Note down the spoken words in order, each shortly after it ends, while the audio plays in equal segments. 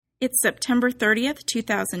It's September 30th,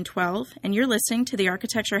 2012, and you're listening to the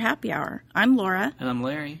Architecture Happy Hour. I'm Laura. And I'm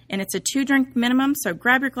Larry. And it's a 2-drink minimum, so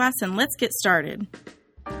grab your glass and let's get started.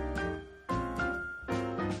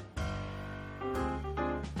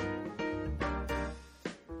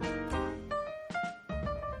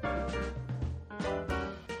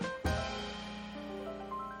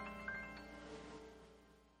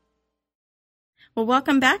 Well,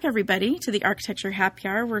 welcome back, everybody, to the Architecture Happy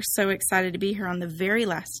Hour. We're so excited to be here on the very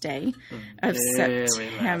last day of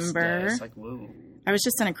September. It's like, whoa. I was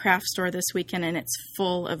just in a craft store this weekend, and it's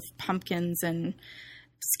full of pumpkins and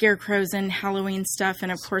scarecrows and Halloween stuff.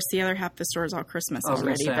 And, of course, the other half of the store is all Christmas already. I was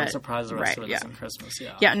going to say, I'm surprised the rest of it isn't Christmas.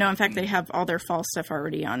 Yeah, no, in fact, they have all their fall stuff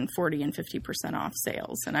already on 40 and 50% off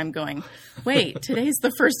sales. And I'm going, wait, today's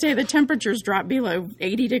the first day the temperatures drop below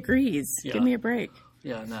 80 degrees. Yeah. Give me a break.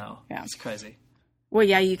 Yeah, no. Yeah. It's crazy. Well,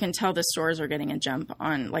 yeah, you can tell the stores are getting a jump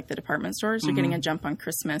on, like the department stores are getting a jump on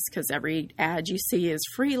Christmas because every ad you see is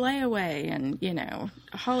free layaway and, you know,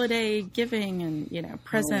 holiday giving and, you know,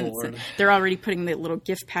 presents. And they're already putting the little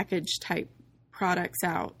gift package type products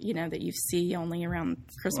out, you know, that you see only around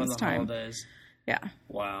Christmas time. Holidays. Yeah.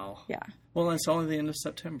 Wow. Yeah. Well, it's only the end of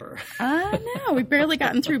September. I know. We've barely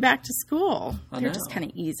gotten through back to school. They're know. just kind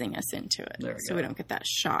of easing us into it. So we don't get that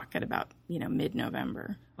shock at about, you know,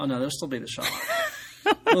 mid-November. Oh, no, there'll still be the shock.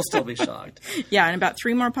 We'll still be shocked. Yeah, in about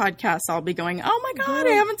 3 more podcasts, I'll be going, oh my God,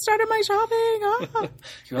 I haven't started my shopping. Oh. You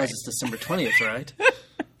realize it's December 20th, right?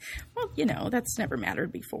 Well, you know, that's never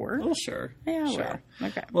mattered before. Oh, sure. Yeah, sure. Well,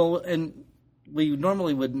 okay. Well, and we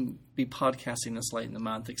normally wouldn't be podcasting this late in the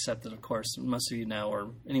month, except that, of course, most of you know, or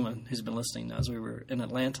anyone who's been listening knows, we were in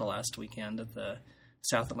Atlanta last weekend at the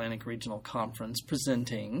South Atlantic Regional Conference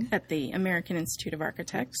presenting. At the American Institute of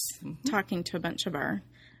Architects, talking to a bunch of our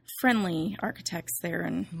friendly architects there.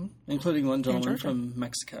 And including one gentleman from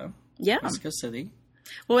Mexico. Yeah. Mexico City.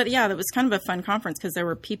 Well, yeah, that was kind of a fun conference because there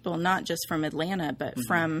were people not just from Atlanta, but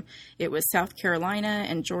from, it was South Carolina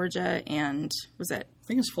and Georgia and, was it? I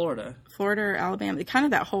think it's Florida. Florida or Alabama. Kind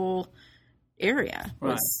of that whole area.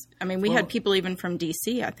 Right. I mean, we had people even from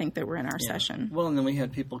D.C., I think, that were in our session. Well, and then we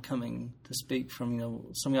had people coming to speak from, you know,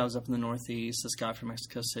 some guys up in the Northeast, this guy from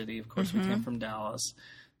Mexico City. Of course, we came from Dallas.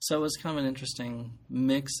 So it was kind of an interesting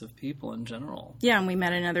mix of people in general. Yeah, and we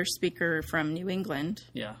met another speaker from New England.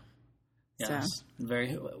 Yeah. Yes.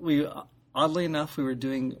 So. Oddly enough, we were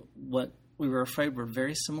doing what we were afraid were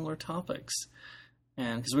very similar topics.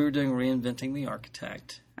 And because we were doing Reinventing the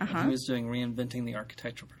Architect. And he was doing Reinventing the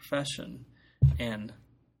Architectural Profession. And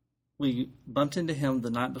we bumped into him the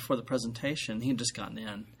night before the presentation. He'd just gotten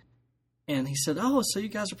in. And he said, oh, so you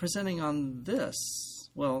guys are presenting on this.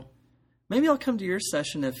 Well, maybe I'll come to your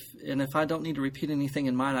session if I don't need to repeat anything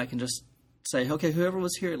in mine, I can just say, okay, whoever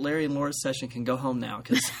was here at Larry and Laura's session can go home now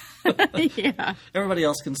because everybody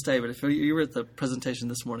else can stay. But if you were at the presentation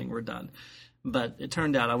this morning, we're done. But it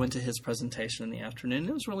turned out I went to his presentation in the afternoon.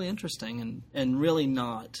 It was really interesting and really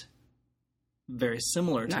not very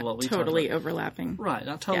similar to what we talked about. Not totally overlapping. Right,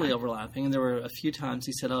 not totally overlapping. And there were a few times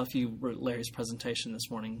he said, oh, if you were at Larry's presentation this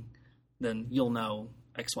morning, then you'll know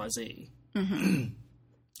XYZ.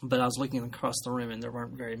 But I was looking across the room, and there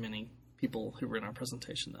weren't very many people who were in our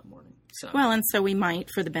presentation that morning. So. Well, and so we might,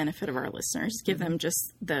 for the benefit of our listeners, give them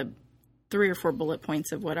just the 3 or 4 bullet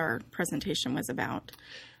points of what our presentation was about.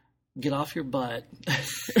 Get off your butt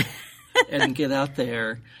and get out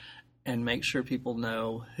there and make sure people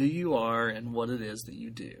know who you are and what it is that you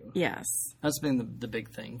do. Yes. That's been the big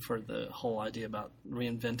thing for the whole idea about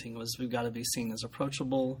reinventing was we've got to be seen as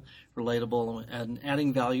approachable, relatable, and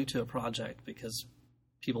adding value to a project because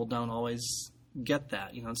people don't always get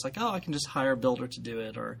that. You know, it's like, oh, I can just hire a builder to do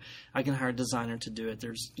it, or I can hire a designer to do it.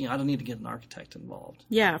 I don't need to get an architect involved.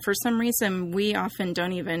 Yeah, for some reason, we often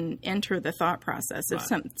don't even enter the thought process. If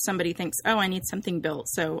somebody thinks, oh, I need something built,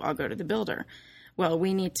 so I'll go to the builder. Well,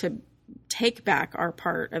 we need to take back our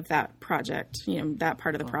part of that project, you know, that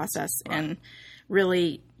part of the process, and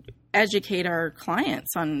really educate our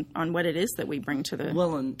clients on what it is that we bring to the table.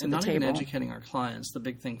 Well, and not even educating our clients. The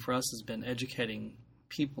big thing for us has been educating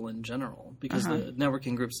people in general because the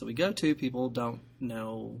networking groups that we go to, people don't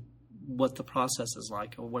know what the process is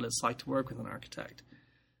like or what it's like to work with an architect.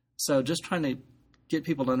 So just trying to get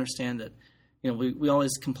people to understand that, you know, we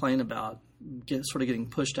always complain about sort of getting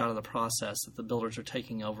pushed out of the process, that the builders are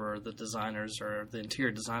taking over, or the designers or the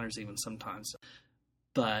interior designers even sometimes.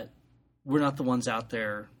 But we're not the ones out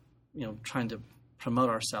there, you know, trying to promote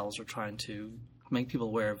ourselves or trying to make people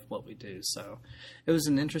aware of what we do. So it was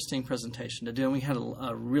an interesting presentation to do, and we had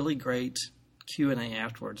a really great Q&A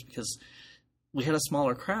afterwards because we had a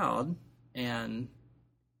smaller crowd, and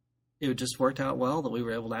it just worked out well that we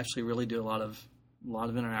were able to actually really do a lot of lot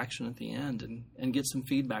of interaction at the end and get some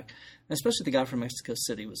feedback. And especially the guy from Mexico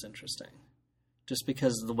City was interesting, just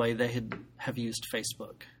because of the way they have used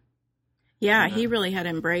Facebook. Yeah, he really had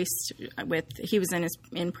embraced he was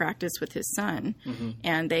in practice with his son,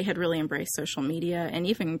 and they had really embraced social media and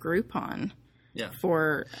even Groupon. Yeah,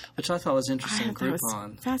 which I thought was interesting.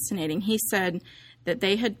 Groupon was fascinating. He said that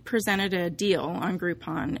they had presented a deal on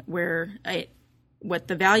Groupon where what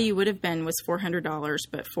the value would have been was $400,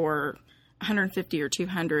 but for $150 or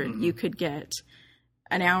 $200, you could get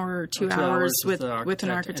an hour or 2 hours with an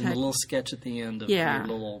architect and a little sketch at the end of your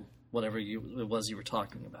little whatever it was you were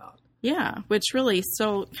talking about. Yeah, which really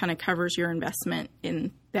still kind of covers your investment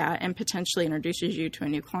in that and potentially introduces you to a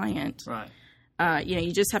new client. Right.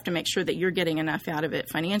 You just have to make sure that you're getting enough out of it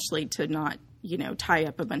financially to not, tie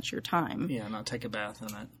up a bunch of your time. Yeah, not take a bath in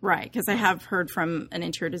it. Right, because I have heard from an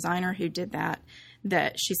interior designer who did that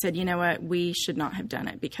she said, you know what, we should not have done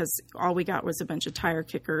it because all we got was a bunch of tire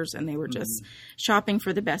kickers and they were just shopping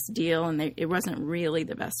for the best deal, and it wasn't really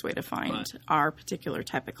the best way to find our particular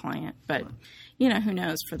type of client. But, who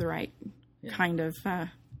knows, for the right kind of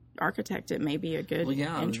architect, it may be a good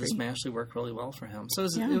entry. This may actually work really well for him. So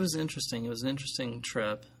it was interesting. It was an interesting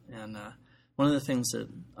trip, and one of the things that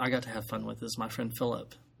I got to have fun with is my friend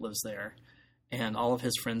Philip lives there, and all of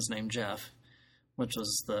his friends named Jeff, which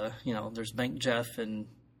was there's Bank Jeff and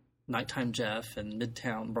Nighttime Jeff and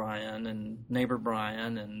Midtown Brian and Neighbor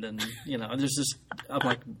Brian, and then there's this. I'm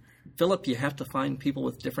like, Philip, you have to find people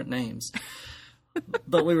with different names.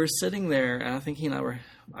 But we were sitting there, and I think he and I were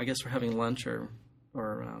having lunch or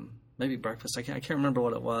maybe breakfast. I can't remember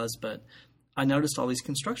what it was, but I noticed all these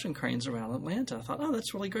construction cranes around Atlanta. I thought, oh,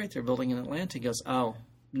 that's really great. They're building in Atlanta. He goes, oh,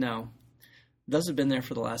 no. Those have been there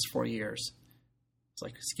for the last 4 years. It's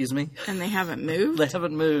like, excuse me? And they haven't moved? They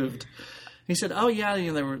haven't moved. He said, oh, yeah,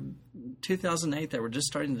 they were 2008. They were just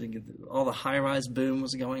starting to get all the high-rise boom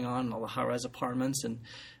was going on and all the high-rise apartments. And,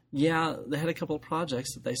 yeah, they had a couple of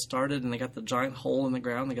projects that they started, and they got the giant hole in the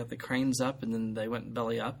ground. They got the cranes up, and then they went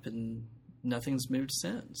belly up, and nothing's moved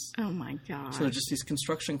since. Oh, my God. So just these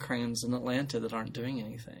construction cranes in Atlanta that aren't doing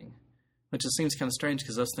anything, which just seems kind of strange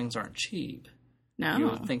because those things aren't cheap. No. You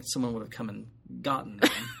would think someone would have come and gotten them.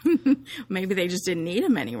 Maybe they just didn't need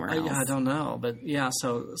them anywhere else. I don't know. But, yeah,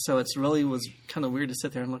 so it really was kind of weird to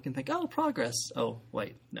sit there and look and think, oh, progress. Oh,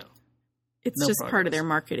 wait, no. It's just progress. Part of their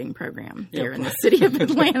marketing program there in the city of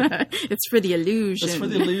Atlanta. It's for the illusion. It's for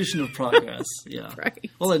the illusion of progress, yeah. Right.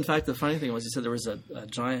 Well, in fact, the funny thing was he said there was a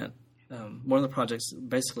giant one of the projects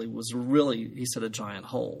basically was really, he said, a giant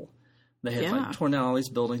hole. They had torn down all these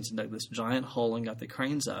buildings and dug this giant hole and got the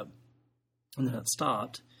cranes up, and then it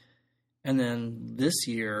stopped. And then this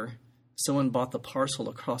year, someone bought the parcel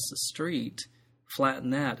across the street,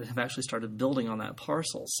 flattened that, and have actually started building on that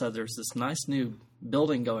parcel. So there's this nice new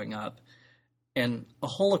building going up and a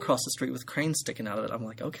hole across the street with cranes sticking out of it. I'm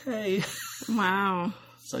like, okay. Wow.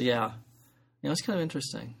 So, yeah, it's kind of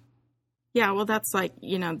interesting. Yeah, well, that's like,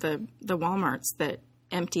 the Walmarts that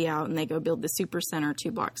empty out and they go build the Supercenter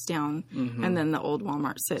 2 blocks down, and then the old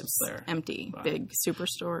Walmart sits empty, big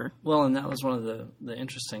superstore. Well, and that was one of the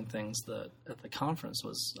interesting things that at the conference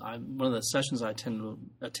was one of the sessions I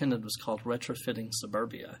attended was called Retrofitting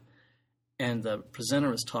Suburbia, and the presenter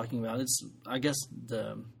was talking about I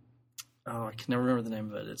can never remember the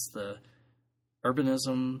name of it. It's the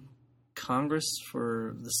Urbanism Congress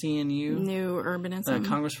for the CNU. New Urbanism.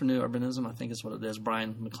 Congress for New Urbanism, I think is what it is.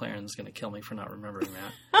 Brian McLaren is going to kill me for not remembering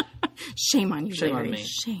that. Shame on you, Shame Larry. on me.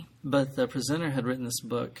 Shame. But the presenter had written this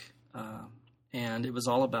book, and it was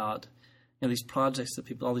all about these projects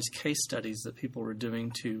that all these case studies that people were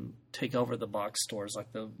doing to take over the box stores,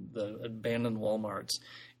 like the abandoned Walmarts.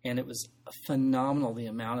 And it was phenomenal, the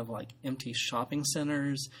amount of empty shopping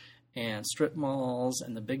centers and strip malls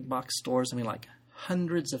and the big box stores. I mean,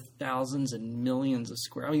 hundreds of thousands and millions of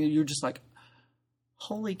square. I mean, you're just like,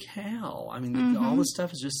 holy cow. I mean, all this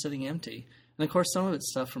stuff is just sitting empty. And, of course, some of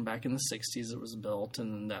it's stuff from back in the 60s that was built,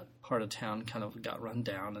 and that part of town kind of got run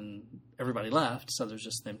down and everybody left, so there's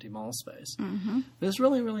just empty mall space. But it's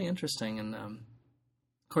really, really interesting. And, of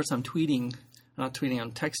course, I'm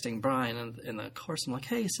texting Brian, and in the course I'm like,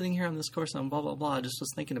 hey, sitting here on this course on blah, blah, blah, I just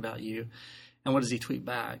was thinking about you. And what does he tweet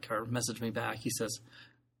back or message me back? He says,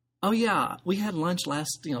 oh, yeah, we had lunch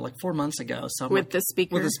last, 4 months ago. So with the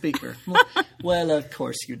speaker? With the speaker. Well, of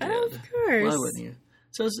course you did. Of course. Why wouldn't you?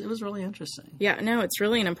 So it was really interesting. Yeah, no, it's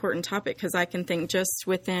really an important topic because I can think just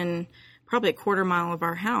within probably a quarter mile of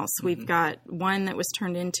our house. We've got one that was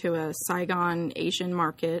turned into a Saigon Asian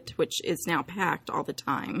market, which is now packed all the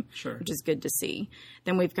time, which is good to see.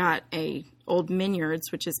 Then we've got a old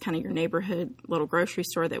Minyards, which is kind of your neighborhood little grocery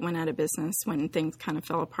store that went out of business when things kind of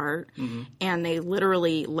fell apart. And they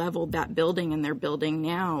literally leveled that building, and they're building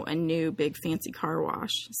now a new big fancy car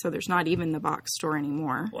wash. So there's not even the box store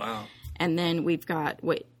anymore. Wow. And then we've got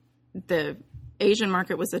the Asian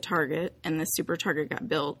market was a Target, and the Super Target got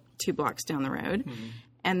built 2 blocks down the road.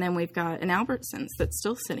 And then we've got an Albertsons that's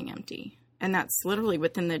still sitting empty. And that's literally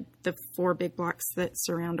within the 4 big blocks that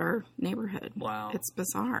surround our neighborhood. Wow. It's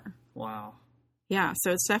bizarre. Wow. Yeah,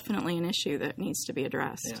 so it's definitely an issue that needs to be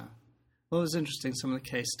addressed. Yeah. Well, it was interesting, some of the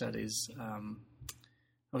case studies. I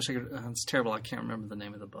wish I could, it's terrible, I can't remember the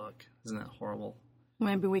name of the book. Isn't that horrible?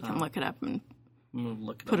 Maybe we can look it up and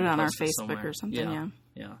put it on our Facebook or something,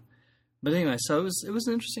 Yeah. But anyway, so it was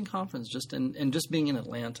an interesting conference, and just being in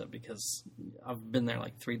Atlanta, because I've been there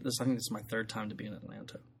like I think this is my 3rd time to be in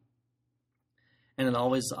Atlanta. And it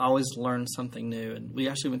always learn something new. And we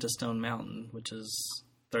actually went to Stone Mountain, which is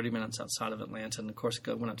 30 minutes outside of Atlanta. And of course,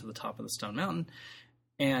 went up to the top of the Stone Mountain,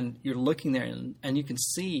 and you're looking there, and you can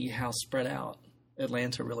see how spread out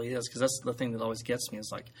Atlanta really is. Because that's the thing that always gets me,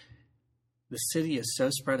 is like the city is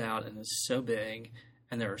so spread out and is so big.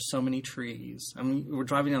 And there are so many trees. I mean, we're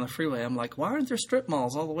driving down the freeway. I'm like, why aren't there strip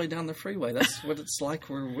malls all the way down the freeway? That's what it's like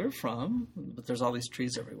where we're from. But there's all these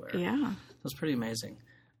trees everywhere. Yeah. It's pretty amazing.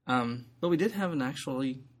 But we did have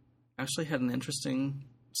actually had an interesting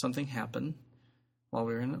something happen while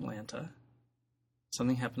we were in Atlanta.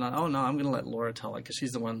 Something happened. I'm going to let Laura tell it, because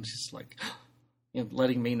she's the one, she's like,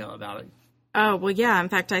 letting me know about it. Oh, well, yeah. In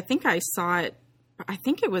fact, I think I saw it. I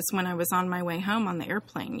think it was when I was on my way home on the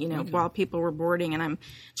airplane, while people were boarding, and I'm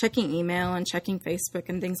checking email and checking Facebook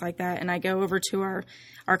and things like that. And I go over to our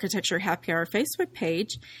Architecture Happy Hour Facebook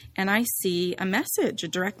page, and I see a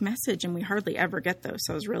direct message, and we hardly ever get those.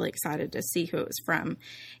 So I was really excited to see who it was from.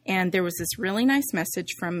 And there was this really nice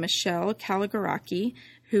message from Michelle Kaligaraki,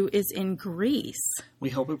 who is in Greece. We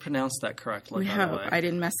hope we pronounced that correctly. We hope. I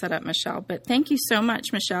didn't mess that up, Michelle. But thank you so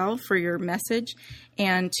much, Michelle, for your message.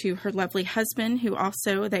 And to her lovely husband, who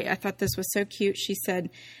also, I thought this was so cute. She said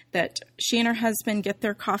that she and her husband get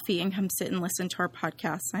their coffee and come sit and listen to our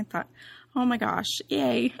podcast. And I thought, oh my gosh,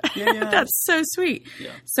 yay. Yeah. That's so sweet.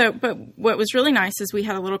 Yeah. So, but what was really nice is we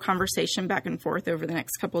had a little conversation back and forth over the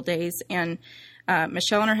next couple of days. And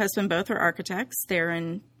Michelle and her husband both are architects. They're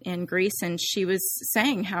in Greece, and she was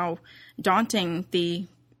saying how daunting the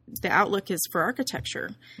outlook is for architecture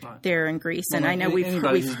there in Greece. And I know we've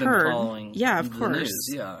heard, yeah, of course,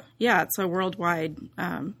 yeah, it's a worldwide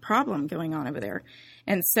problem going on over there.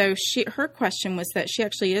 And so her question was that she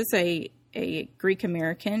actually is a Greek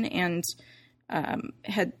American, and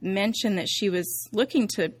had mentioned that she was looking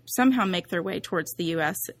to somehow make their way towards the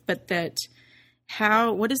U.S., but that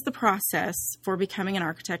what is the process for becoming an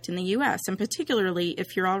architect in the U.S., and particularly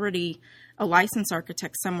if you're already a licensed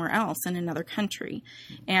architect somewhere else in another country.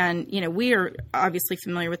 And, we are obviously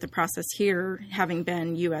familiar with the process here, having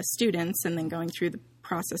been U.S. students and then going through the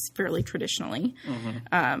process fairly traditionally,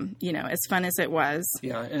 as fun as it was.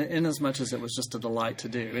 Yeah, and as much as it was just a delight to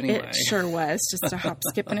do anyway. It sure was, just a hop,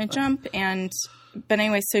 skip, and a jump. But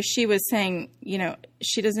anyway, so she was saying,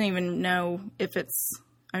 she doesn't even know if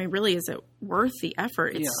really, is it worth the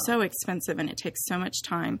effort? It's so expensive and it takes so much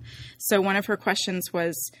time. So one of her questions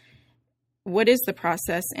was, what is the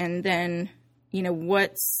process? And then,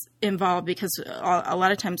 what's involved? Because a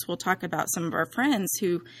lot of times we'll talk about some of our friends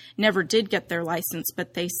who never did get their license,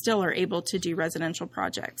 but they still are able to do residential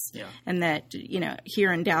projects. Yeah. And that,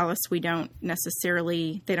 here in Dallas, they don't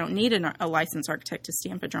need a licensed architect to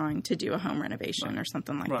stamp a drawing to do a home renovation or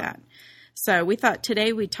something like that. So we thought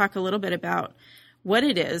today we'd talk a little bit about what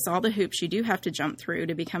it is, all the hoops you do have to jump through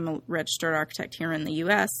to become a registered architect here in the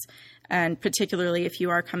U.S., and particularly if you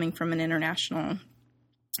are coming from an international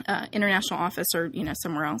office or,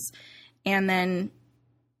 somewhere else. And then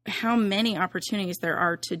how many opportunities there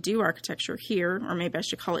are to do architecture here, or maybe I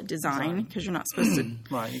should call it design, because you're not supposed to.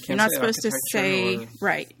 Right, you're not supposed to say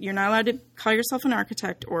right. You're not allowed to call yourself an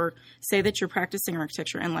architect or say that you're practicing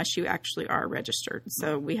architecture unless you actually are registered.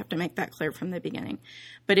 So we have to make that clear from the beginning.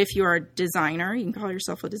 But if you are a designer, you can call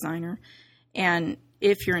yourself a designer. And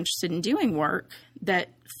if you're interested in doing work that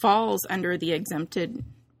falls under the exempted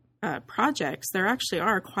projects, there actually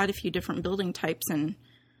are quite a few different building types and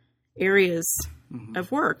areas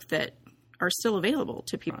of work that are still available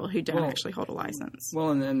to people who don't actually hold a license. Well,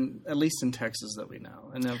 and then at least in Texas that we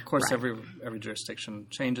know. And then, of course, every jurisdiction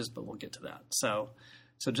changes, but we'll get to that. So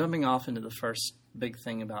jumping off into the first big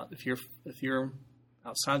thing about if you're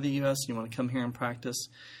outside the U.S. and you want to come here and practice,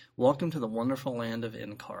 welcome to the wonderful land of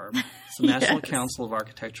NCARB. It's the National Council of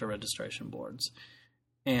Architecture Registration Boards.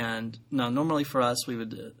 And now, normally for us, we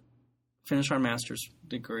would finish our master's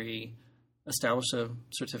degree, establish a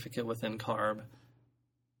certificate with NCARB,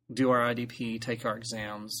 do our IDP, take our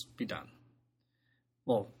exams, be done.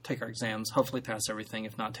 Well, take our exams, hopefully pass everything.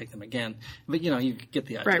 If not, take them again. But, you get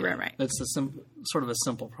the idea. Right. It's sort of a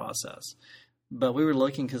simple process. But we were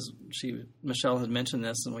looking, because Michelle had mentioned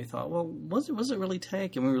this, and we thought, well, what does it really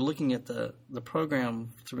take? And we were looking at the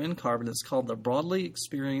program through NCARB, and it's called the Broadly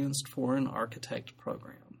Experienced Foreign Architect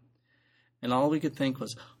Program. And all we could think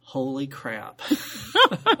was, holy crap.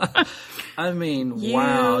 I mean,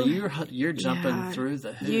 wow, you're jumping through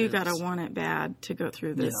the hoops. You got to want it bad to go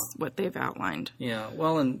through this, what they've outlined. Yeah,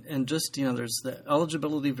 well, and just, there's the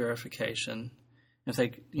eligibility verification. If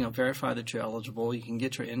they, verify that you're eligible, you can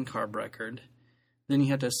get your NCARB record. Then you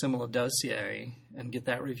have to assemble a dossier and get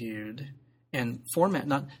that reviewed. And format,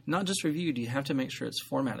 not just reviewed, you have to make sure it's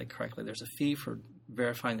formatted correctly. There's a fee for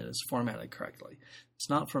verifying that it's formatted correctly. If it's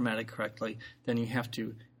not formatted correctly, then you have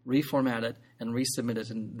to reformat it and resubmit it,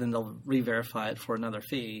 and then they'll re-verify it for another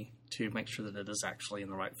fee to make sure that it is actually in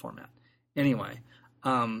the right format. Anyway,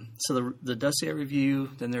 so the dossier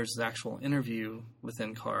review, then there's the actual interview with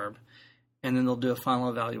NCARB, and then they'll do a final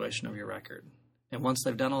evaluation of your record. And once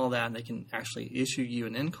they've done all that, they can actually issue you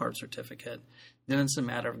an NCARB certificate. Then it's a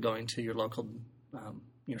matter of going to your local,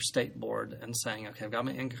 your state board and saying, okay, I've got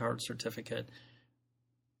my NCARB certificate.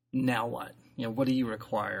 Now what? What do you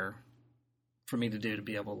require for me to do to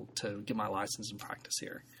be able to get my license and practice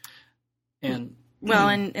here? And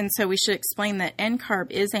and so we should explain that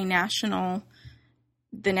NCARB is the national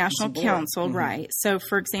council, right? So,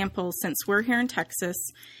 for example, since we're here in Texas,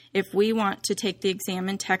 if we want to take the exam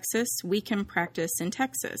in Texas, we can practice in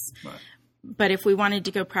Texas. Right. But if we wanted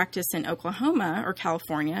to go practice in Oklahoma or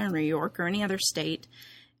California or New York or any other state,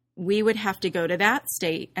 we would have to go to that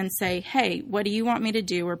state and say, hey, what do you want me to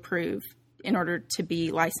do or prove in order to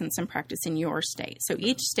be licensed and practice in your state? So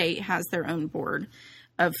each state has their own board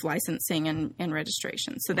of licensing and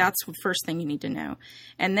registration. So that's the first thing you need to know.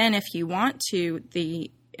 And then if you want to,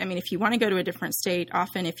 if you want to go to a different state,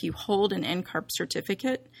 often if you hold an NCARB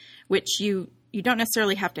certificate, which you don't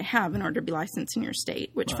necessarily have to have in order to be licensed in your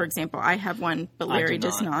state, which, for example, I have one, but Larry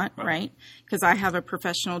does not, right? Because I have a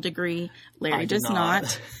professional degree. Larry does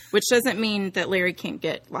not, which doesn't mean that Larry can't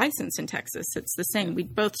get licensed in Texas. It's the same. We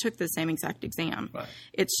both took the same exact exam. Right.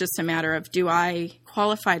 It's just a matter of, do I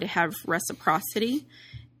qualify to have reciprocity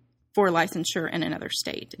for licensure in another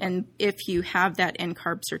state? And if you have that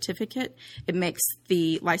NCARB certificate, it makes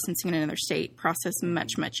the licensing in another state process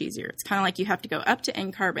much, much easier. It's kind of like you have to go up to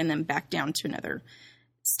NCARB and then back down to another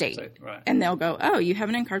state. Right. And they'll go, oh, you have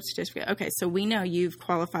an NCARB certificate. Okay, so we know you've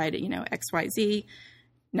qualified at, XYZ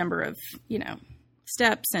number of,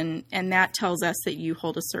 steps, and that tells us that you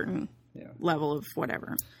hold a certain level of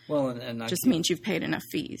whatever. Well, and just means you've paid enough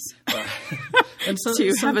fees. Right. And so,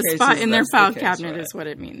 to have a spot in their file cabinet is what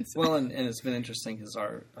it means. Well, and it's been interesting because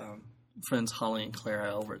our friends Holly and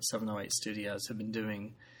Clara over at 708 Studios have been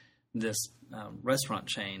doing this restaurant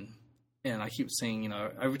chain, and I keep seeing,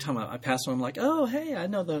 every time I pass one, I'm like, oh, hey, I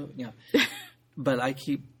know but I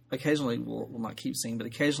occasionally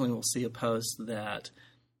we'll see a post that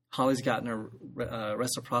Holly's gotten a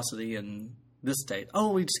reciprocity in this state.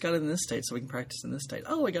 Oh, we just got it in this state, so we can practice in this state.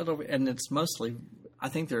 Oh, we got it over, and it's mostly, I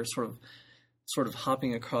think they're sort of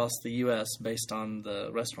hopping across the U.S. based on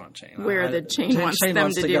the restaurant chain. Where the chain wants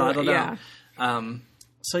them to do it, yeah.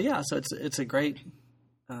 So it's a great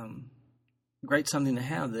something to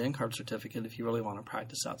have, the NCARB certificate, if you really want to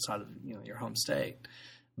practice outside of your home state.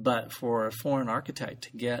 But for a foreign architect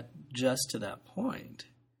to get just to that point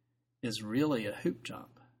is really a hoop jump.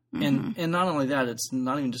 Mm-hmm. And not only that, it's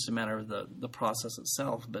not even just a matter of the process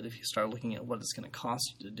itself, but if you start looking at what it's going to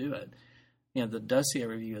cost you to do it, the dossier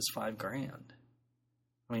review is $5,000.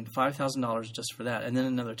 I mean, $5,000 just for that, and then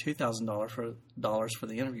another $2,000 for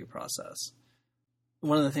the interview process.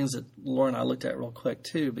 One of the things that Laura and I looked at real quick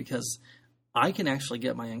too, because I can actually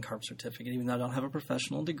get my NCARB certificate, even though I don't have a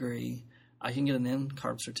professional degree. I can get an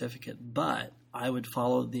NCARB certificate, but I would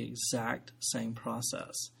follow the exact same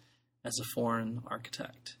process as a foreign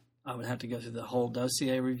architect. I would have to go through the whole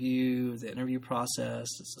dossier review, the interview process.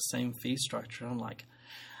 It's the same fee structure. I'm like,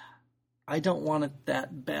 I don't want it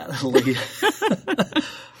that badly.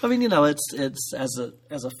 I mean, it's as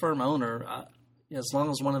a firm owner, as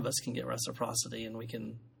long as one of us can get reciprocity and we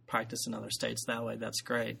can practice in other states that way, that's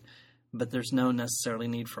great. But there's no necessarily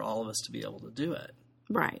need for all of us to be able to do it.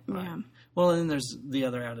 Right. Yeah. Well, and then there's the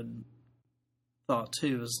other added thought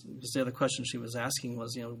too, is the other question she was asking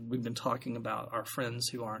was, we've been talking about our friends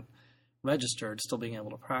who aren't registered, still being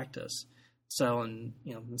able to practice. So in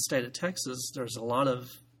the state of Texas, there's a lot of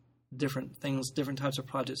different things, different types of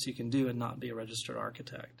projects you can do and not be a registered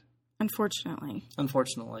architect. Unfortunately.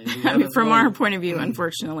 I mean, from our point of view,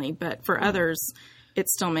 unfortunately, but for others, it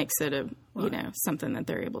still makes it something that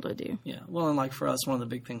they're able to do. Yeah. Well, and like for us, one of the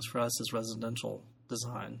big things for us is residential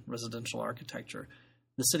design, residential architecture.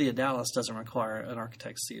 The city of Dallas doesn't require an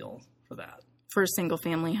architect seal for that. For a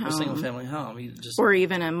single-family home. Or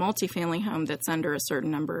even a multifamily home that's under a certain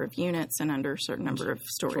number of units and under a certain number of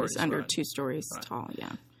stories, under 2 stories tall,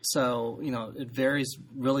 yeah. So, it varies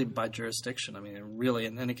really by jurisdiction. I mean,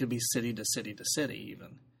 and it could be city to city to city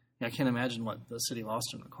even. I can't imagine what the city of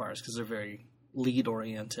Austin requires because they're very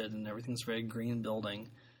LEED-oriented and everything's very green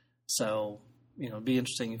building. So, it'd be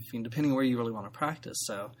interesting depending where you really want to practice.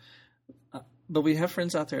 So, but we have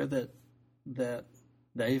friends out there that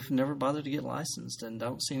they've never bothered to get licensed and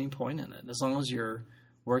don't see any point in it. As long as you're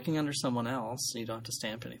working under someone else, you don't have to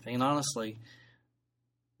stamp anything. And honestly,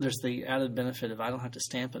 there's the added benefit of I don't have to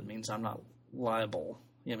stamp it means I'm not liable.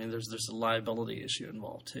 I mean, there's a liability issue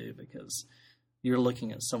involved too because you're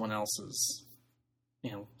looking at someone else's,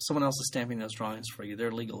 someone else is stamping those drawings for you.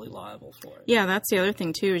 They're legally liable for it. Yeah, that's the other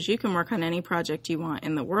thing too is you can work on any project you want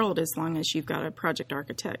in the world as long as you've got a project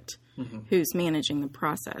architect who's managing the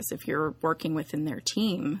process. If you're working within their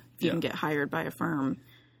team, if you can get hired by a firm.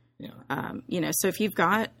 Yeah. So if you've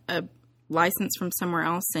got a license from somewhere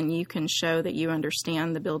else and you can show that you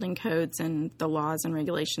understand the building codes and the laws and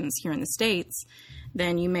regulations here in the States,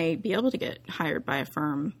 then you may be able to get hired by a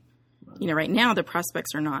firm. Right now the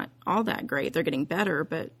prospects are not all that great. They're getting better,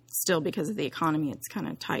 but still because of the economy, it's kind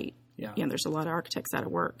of tight. Yeah. There's a lot of architects out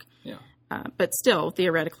of work. Yeah. But still,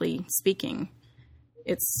 theoretically speaking,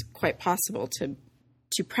 it's quite possible to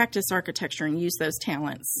practice architecture and use those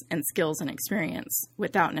talents and skills and experience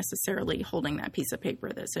without necessarily holding that piece of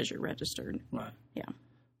paper that says you're registered. Right. Yeah.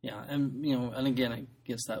 Yeah, and again, it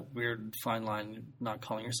gets that weird fine line, not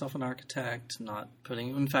calling yourself an architect, not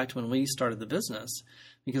putting... In fact, when we started the business,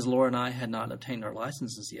 because Laura and I had not obtained our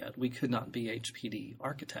licenses yet, we could not be HPD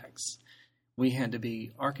architects. We had to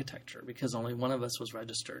be architecture because only one of us was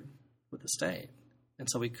registered with the state. And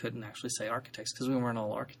so we couldn't actually say architects because we weren't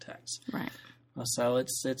all architects. Right. So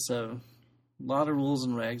it's a lot of rules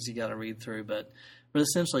and regs you got to read through. But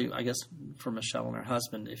essentially, I guess for Michelle and her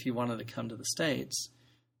husband, if you wanted to come to the States...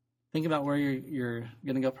 Think about where you're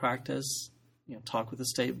going to go practice. Talk with the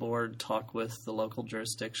state board. Talk with the local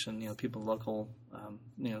jurisdiction. People local.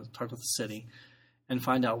 Talk with the city, and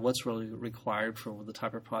find out what's really required for the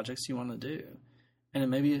type of projects you want to do. And it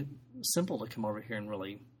may be simple to come over here and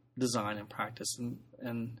really design and practice.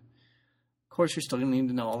 And of course, you're still going to need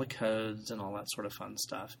to know all the codes and all that sort of fun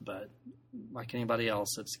stuff. But like anybody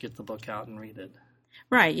else, it's get the book out and read it.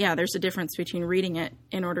 Right. Yeah. There's a difference between reading it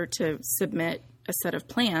in order to submit a set of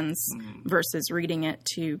plans versus reading it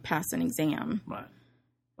to pass an exam. Right.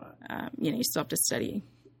 You still have to study,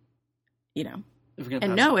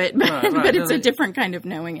 and know it, but, but it's a different kind of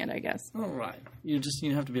knowing it, I guess. Oh, right. You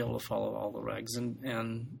have to be able to follow all the regs,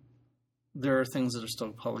 and there are things that are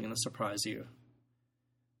still probably going to surprise you.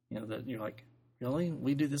 That you're like, really?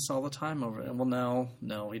 We do this all the time over, and well,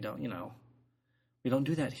 no, we don't. We don't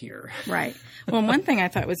do that here. Right. Well, one thing I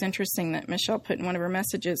thought was interesting that Michelle put in one of her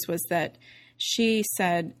messages was that she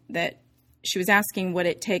said that she was asking what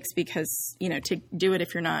it takes because, to do it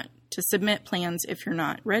if you're not, to submit plans if you're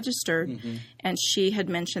not registered. Mm-hmm. And she had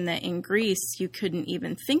mentioned that in Greece, you couldn't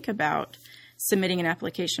even think about submitting an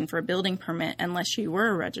application for a building permit unless you were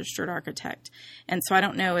a registered architect. And so I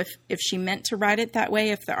don't know if she meant to write it that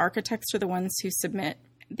way, if the architects are the ones who submit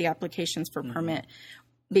the applications for permit,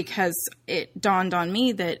 because it dawned on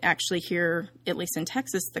me that actually here, at least in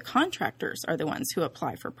Texas, the contractors are the ones who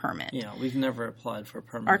apply for permit. Yeah, we've never applied for a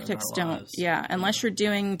permit. Architects in our don't. lives. Yeah, unless you're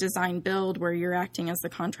doing design build where you're acting as the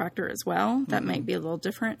contractor as well. That might be a little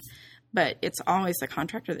different. But it's always the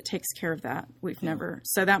contractor that takes care of that. We've never.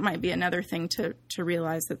 So that might be another thing to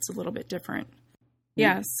realize that's a little bit different.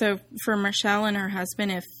 Yeah, so for Michelle and her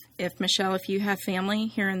husband, if Michelle, if you have family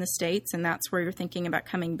here in the States and that's where you're thinking about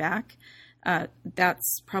coming back,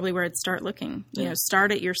 that's probably where I'd start looking.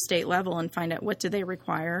 Start at your state level and find out what do they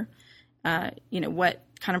require. What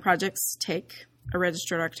kind of projects take a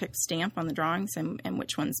registered architect stamp on the drawings and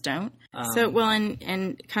which ones don't.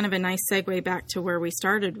 And kind of a nice segue back to where we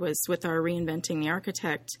started was with our Reinventing the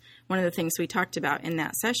Architect. one of the things we talked about in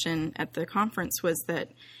that session at the conference was that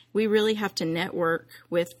we really have to network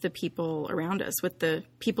with the people around us, with the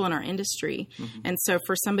people in our industry. Mm-hmm. And so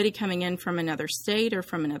for somebody coming in from another state or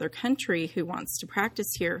from another country who wants to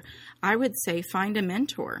practice here, I would say find a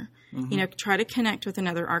mentor. Mm-hmm. Try to connect with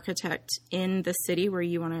another architect in the city where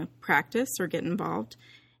you want to practice or get involved,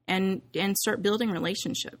 and start building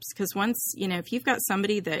relationships. Because once, if you've got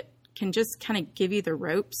somebody that can just kind of give you the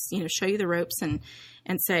ropes, show you the ropes and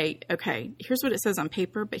say, okay, here's what it says on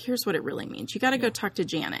paper, but here's what it really means. You got to go talk to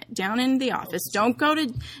Janet down in the office. Don't go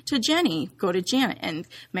to Jenny, go to Janet, and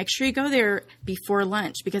make sure you go there before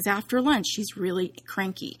lunch, because after lunch, she's really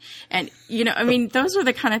cranky. And, those are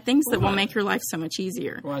the kind of things that will make your life so much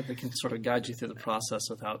easier. Right. They can sort of guide you through the process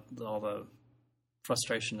without all the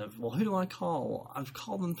frustration of, well, who do I call? I've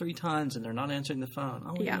called them 3 times and they're not answering the phone.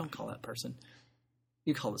 Oh, you don't call that person.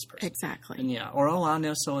 You call this person. Exactly. And I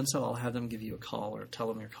know so-and-so, I'll have them give you a call or tell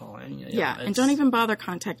them you're calling. And don't even bother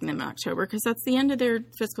contacting them in October, because that's the end of their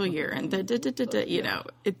fiscal year. And you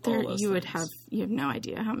have no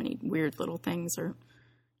idea how many weird little things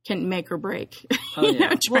can make or break,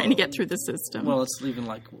 trying to get through the system. Well, it's even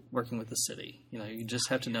like working with the city. You just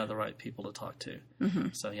have to know the right people to talk to. Mm-hmm.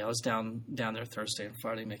 So, I was down there Thursday and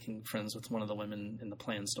Friday making friends with one of the women in the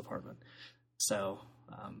plans department. So,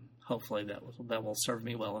 hopefully that will serve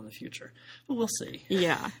me well in the future. But we'll see.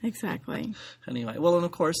 Yeah, exactly. Anyway, well, and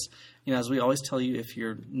of course, as we always tell you, if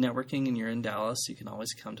you're networking and you're in Dallas, you can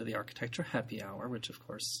always come to the Architecture Happy Hour, which, of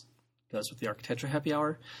course, goes with the Architecture Happy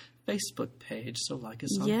Hour Facebook page. So like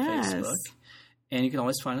us on Facebook. And you can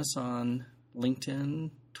always find us on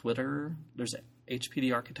LinkedIn, Twitter. There's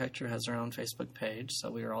HPD Architecture has their own Facebook page,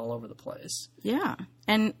 so we are all over the place. Yeah.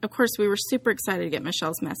 And, of course, we were super excited to get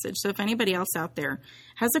Michelle's message. So if anybody else out there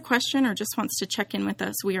has a question or just wants to check in with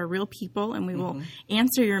us, we are real people, and we will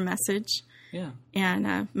answer your message. Yeah.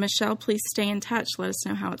 And, Michelle, please stay in touch. Let us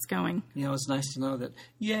know how it's going. It's nice to know that,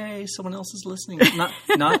 yay, someone else is listening.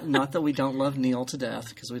 Not that we don't love Neil to death,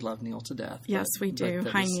 because we love Neil to death. Yes, we do.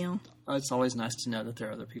 Hi, Neil. It's always nice to know that there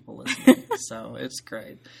are other people listening. So it's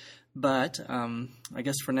great. But I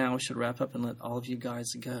guess for now we should wrap up and let all of you guys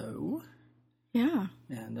go. Yeah.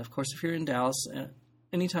 And, of course, if you're in Dallas,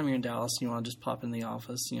 anytime you're in Dallas and you want to just pop in the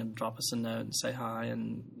office, drop us a note and say hi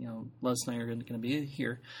and, let us know you're going to be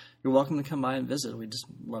here, you're welcome to come by and visit. We'd just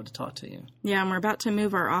love to talk to you. Yeah, and we're about to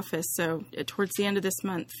move our office, so towards the end of this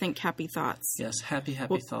month, think happy thoughts. Yes, happy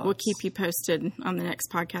thoughts. We'll keep you posted on the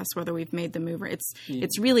next podcast whether we've made the move.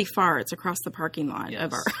 It's really far. It's across the parking lot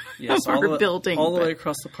of our building. All the way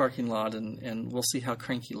across the parking lot, and we'll see how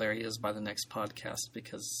cranky Larry is by the next podcast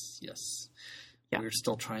because, we're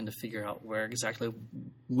still trying to figure out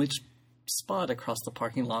which spot across the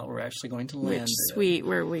parking lot we're actually going to land. Which suite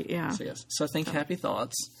where So think happy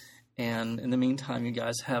thoughts. And in the meantime, you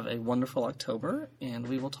guys have a wonderful October, and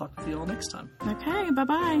we will talk with you all next time. Okay,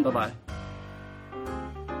 bye-bye. Bye-bye.